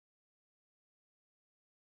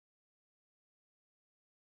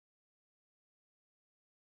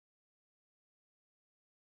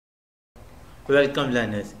Welcome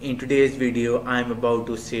learners. In today's video, I am about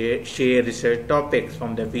to share research topics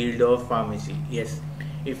from the field of pharmacy. Yes,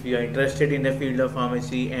 if you are interested in the field of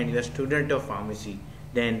pharmacy and you are a student of pharmacy,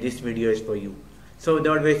 then this video is for you. So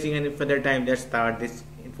without wasting any further time, let's start this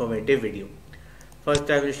informative video. First,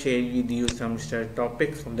 I will share with you some research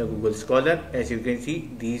topics from the Google Scholar. As you can see,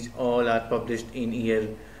 these all are published in year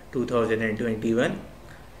 2021.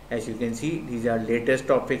 As you can see, these are latest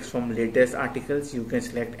topics from latest articles. You can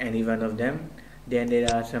select any one of them. Then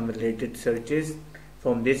there are some related searches.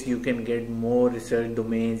 From this you can get more research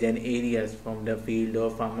domains and areas from the field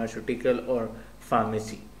of pharmaceutical or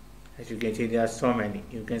pharmacy. As you can see, there are so many.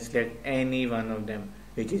 You can select any one of them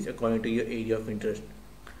which is according to your area of interest.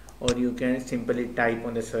 Or you can simply type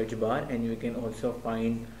on the search bar and you can also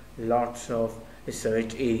find lots of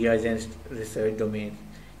research areas and research domains.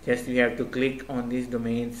 Just you have to click on these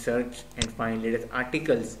domains, search and find latest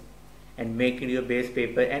articles and make it your base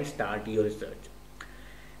paper and start your research.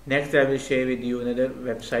 Next, I will share with you another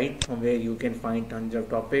website from where you can find tons of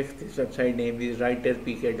topics. This website name is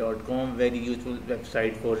writerpk.com, very useful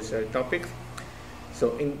website for research topics.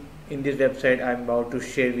 So in this website, I am about to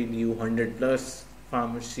share with you 100 plus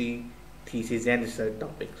pharmacy thesis and research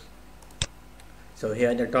topics. So here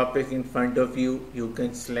are the topics in front of you. You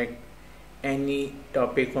can select any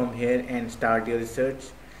topic from here and start your research.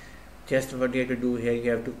 Just what you have to do here, you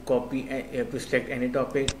have to select any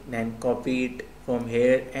topic, then copy it from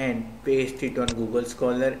here and paste it on Google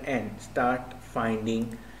Scholar and start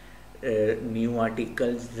finding new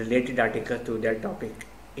articles, related articles to that topic.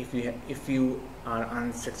 If you are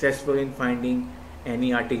unsuccessful in finding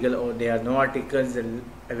any article or there are no articles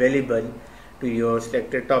available to your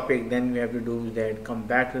selected topic, then we have to do that, come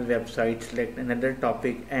back to the website, select another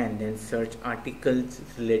topic and then search articles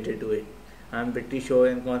related to it. I'm pretty sure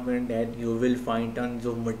and confident that you will find tons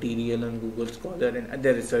of material on Google Scholar and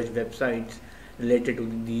other research websites related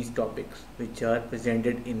to these topics which are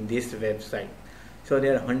presented in this website. So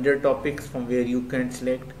there are 100 topics from where you can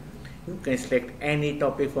select. You can select any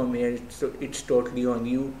topic from here, so it's totally on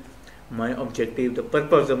you. My objective, the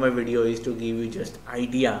purpose of my video is to give you just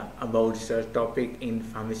idea about such topic in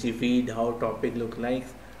pharmacy field, how topic look like,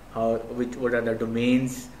 what are the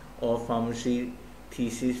domains of pharmacy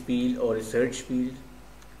thesis field or research field.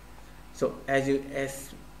 So as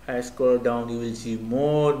I scroll down, you will see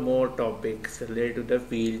more topics related to the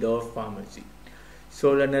field of pharmacy.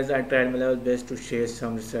 So learners, I tried my level best to share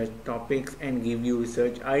some research topics and give you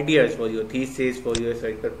research ideas for your thesis, for your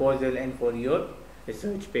research proposal and for your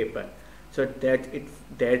research paper. So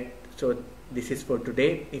so this is for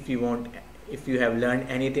today. If you have learned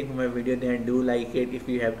anything from my video, then do like it. If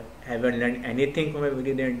you haven't learned anything from my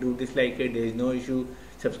video, then do dislike it. There is no issue.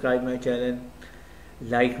 Subscribe my channel,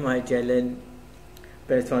 like my channel,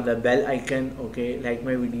 press on the bell icon. Okay, like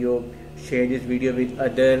my video, share this video with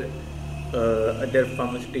other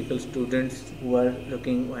pharmaceutical students who are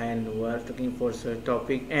looking for such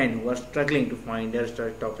topic and who are struggling to find their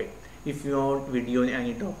such topic. If you want video on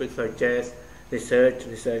any topic such as research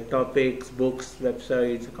topics, books,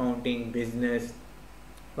 websites, accounting, business,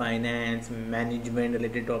 finance, management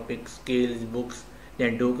related topics, skills, books,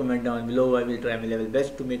 then do comment down below. I will try my level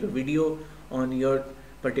best to make a video on your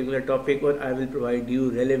particular topic, or I will provide you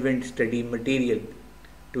relevant study material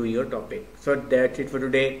to your topic. So that's it for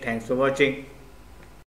today. Thanks for watching.